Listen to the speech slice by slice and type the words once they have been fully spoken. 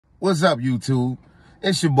What's up, YouTube?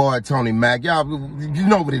 It's your boy, Tony Mack. Y'all, you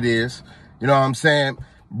know what it is. You know what I'm saying?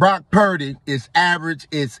 Brock Purdy is average.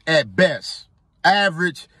 It's at best.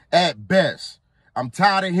 Average at best. I'm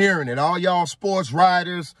tired of hearing it. All y'all sports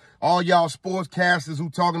writers, all y'all sportscasters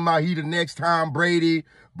who talking about he the next Tom Brady,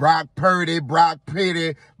 Brock Purdy, Brock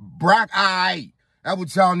Pitty, Brock I. That's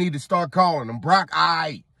what y'all need to start calling him. Brock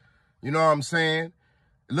I. You know what I'm saying?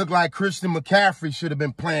 It looked like Christian McCaffrey should have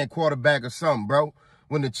been playing quarterback or something, bro.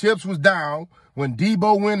 When the chips was down, when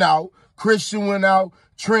Debo went out, Christian went out,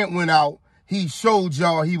 Trent went out, he showed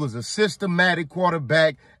y'all he was a systematic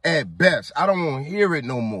quarterback at best. I don't want to hear it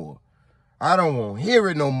no more. I don't want to hear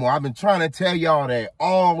it no more. I've been trying to tell y'all that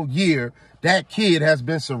all year. That kid has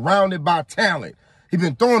been surrounded by talent. He's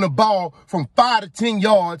been throwing the ball from 5 to 10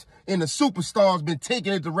 yards, and the superstar's been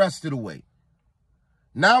taking it the rest of the way.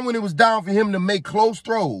 Now when it was down for him to make close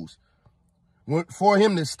throws, for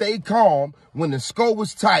him to stay calm, when the score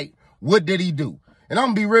was tight, what did he do? And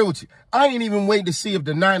I'm going to be real with you. I ain't even waiting to see if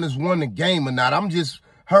the Niners won the game or not. I'm just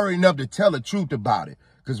hurrying up to tell the truth about it.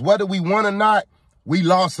 Because whether we won or not, we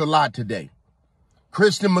lost a lot today.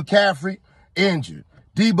 Christian McCaffrey, injured.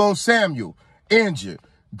 Debo Samuel, injured.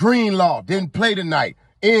 Greenlaw didn't play tonight,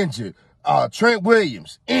 injured. Trent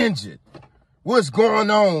Williams, injured. What's going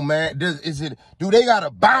on, man? Do they got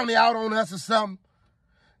a bounty out on us or something?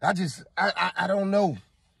 I don't know.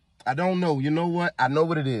 I don't know. You know what? I know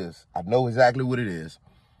what it is. I know exactly what it is.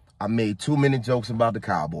 I made 2 minute jokes about the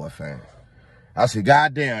Cowboy fans. I said,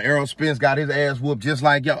 goddamn, Errol Spence got his ass whooped just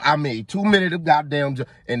like yo. I made 2 minutes of goddamn jokes.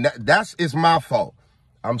 And it's my fault.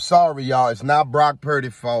 I'm sorry, y'all. It's not Brock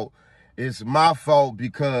Purdy's fault. It's my fault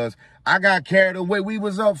because I got carried away. We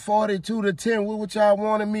was up 42-10. What y'all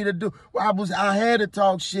wanted me to do? Well, I had to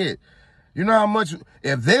talk shit. You know how much,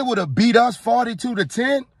 if they would have beat us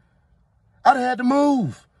 42-10, I'd have had to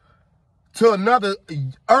move to another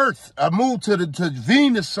earth. I moved to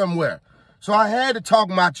Venus somewhere. So I had to talk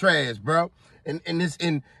my trash, bro. And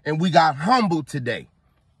we got humbled today.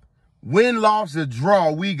 Win, loss, or draw,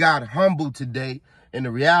 we got humbled today. And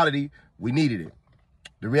the reality, we needed it.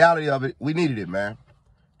 The reality of it, we needed it, man.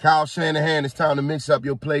 Kyle Shanahan, it's time to mix up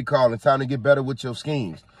your play call. It's time to get better with your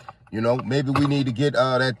schemes. You know, maybe we need to get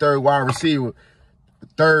that third wide receiver,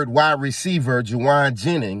 Juwan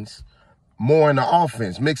Jennings, more in the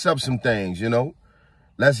offense. Mix up some things, you know.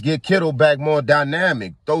 Let's get Kittle back more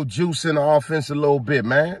dynamic. Throw juice in the offense a little bit,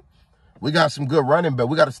 man. We got some good running backs.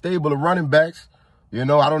 We got a stable of running backs. You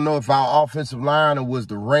know, I don't know if our offensive line or was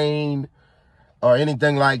the rain or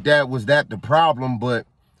anything like that. Was that the problem? But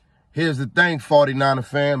here's the thing, 49er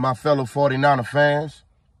fan, my fellow 49er fans.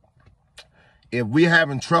 If we're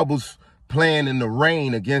having troubles playing in the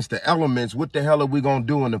rain against the elements, what the hell are we going to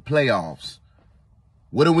do in the playoffs?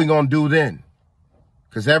 What are we going to do then?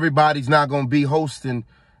 Because everybody's not going to be hosting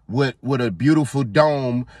with a beautiful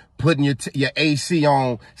dome, putting your AC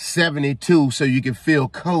on 72 so you can feel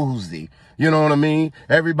cozy. You know what I mean?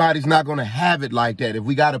 Everybody's not going to have it like that. If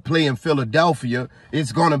we got to play in Philadelphia,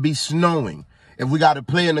 it's going to be snowing. If we got to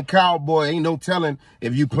play in the Cowboy, ain't no telling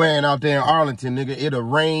if you playing out there in Arlington, nigga. It'll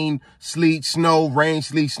rain, sleet, snow, rain,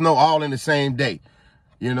 sleet, snow, all in the same day.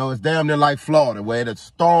 You know, it's damn near like Florida, where the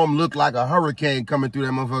storm look like a hurricane coming through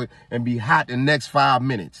that motherfucker and be hot the next 5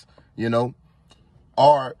 minutes, you know?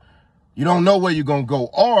 Or you don't know where you're going to go.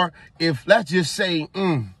 Or if, let's just say,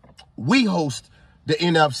 we host the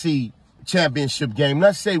NFC championship game.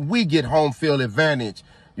 Let's say we get home field advantage.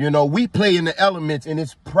 You know, we play in the elements, and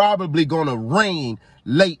it's probably going to rain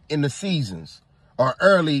late in the seasons or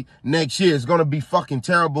early next year. It's going to be fucking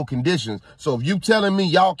terrible conditions. So if you telling me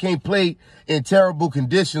y'all can't play in terrible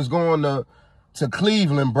conditions going to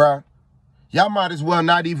Cleveland, bruh, y'all might as well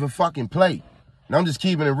not even fucking play. And I'm just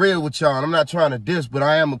keeping it real with y'all. And I'm not trying to diss, but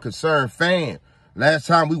I am a concerned fan. Last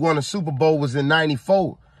time we won a Super Bowl was in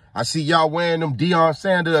 '94. I see y'all wearing them Deion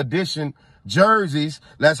Sanders edition jerseys.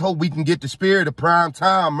 Let's hope we can get the spirit of prime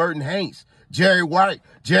time. Merton Hanks, Jerry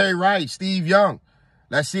Wright, Steve Young.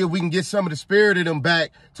 Let's see if we can get some of the spirit of them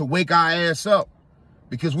back to wake our ass up,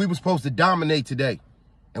 because we were supposed to dominate today,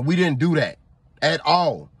 and we didn't do that at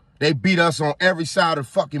all. They beat us on every side of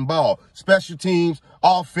the fucking ball. Special teams,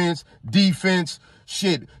 offense, defense,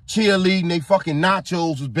 shit, cheerleading. They fucking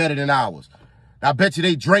nachos was better than ours. I bet you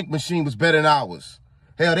they drink machine was better than ours.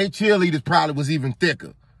 Hell, they cheerleaders probably was even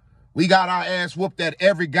thicker. We got our ass whooped at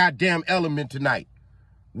every goddamn element tonight.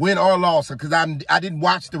 Win or loss, because I didn't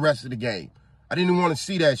watch the rest of the game. I didn't even want to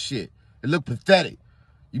see that shit. It looked pathetic.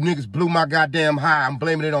 You niggas blew my goddamn high. I'm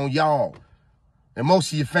blaming it on y'all. And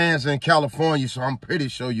most of your fans are in California, so I'm pretty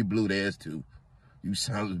sure you blew theirs too. You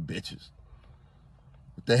sons of bitches.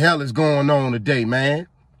 What the hell is going on today, man?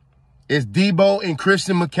 Is Debo and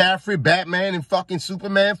Christian McCaffrey, Batman and fucking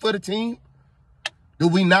Superman for the team? Do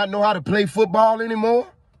we not know how to play football anymore?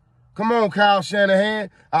 Come on, Kyle Shanahan.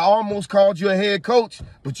 I almost called you a head coach,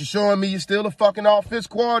 but you're showing me you're still a fucking offense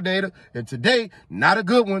coordinator. And today, not a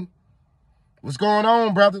good one. What's going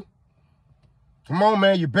on, brother? Come on,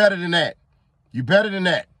 man. You're better than that. You're better than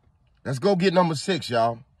that. Let's go get number 6,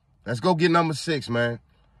 y'all. Let's go get number 6, man.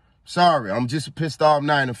 Sorry, I'm just a pissed off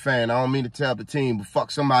Niner fan. I don't mean to tell the team, but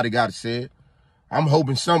fuck, somebody got to say it. I'm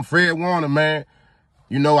hoping some Fred Warner, man.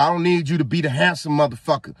 You know, I don't need you to be the handsome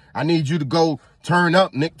motherfucker. I need you to go turn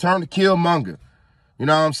up, Nick. Turn to Killmonger. You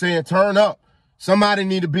know what I'm saying? Turn up. Somebody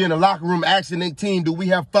need to be in the locker room asking their team, do we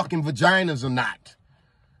have fucking vaginas or not?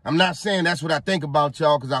 I'm not saying that's what I think about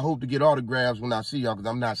y'all because I hope to get autographs when I see y'all because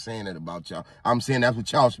I'm not saying that about y'all. I'm saying that's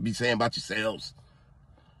what y'all should be saying about yourselves.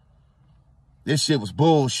 This shit was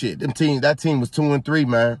bullshit. That team was 2-3,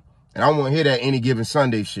 man. And I don't want to hear that any given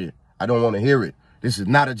Sunday shit. I don't want to hear it. This is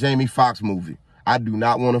not a Jamie Foxx movie. I do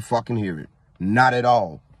not want to fucking hear it. Not at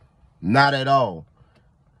all. Not at all.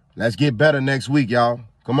 Let's get better next week, y'all.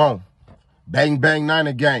 Come on. Bang, bang,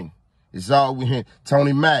 Niner gang. It's always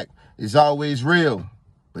Tony Mack. It's always real,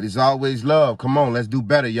 but it's always love. Come on, let's do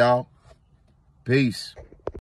better, y'all. Peace.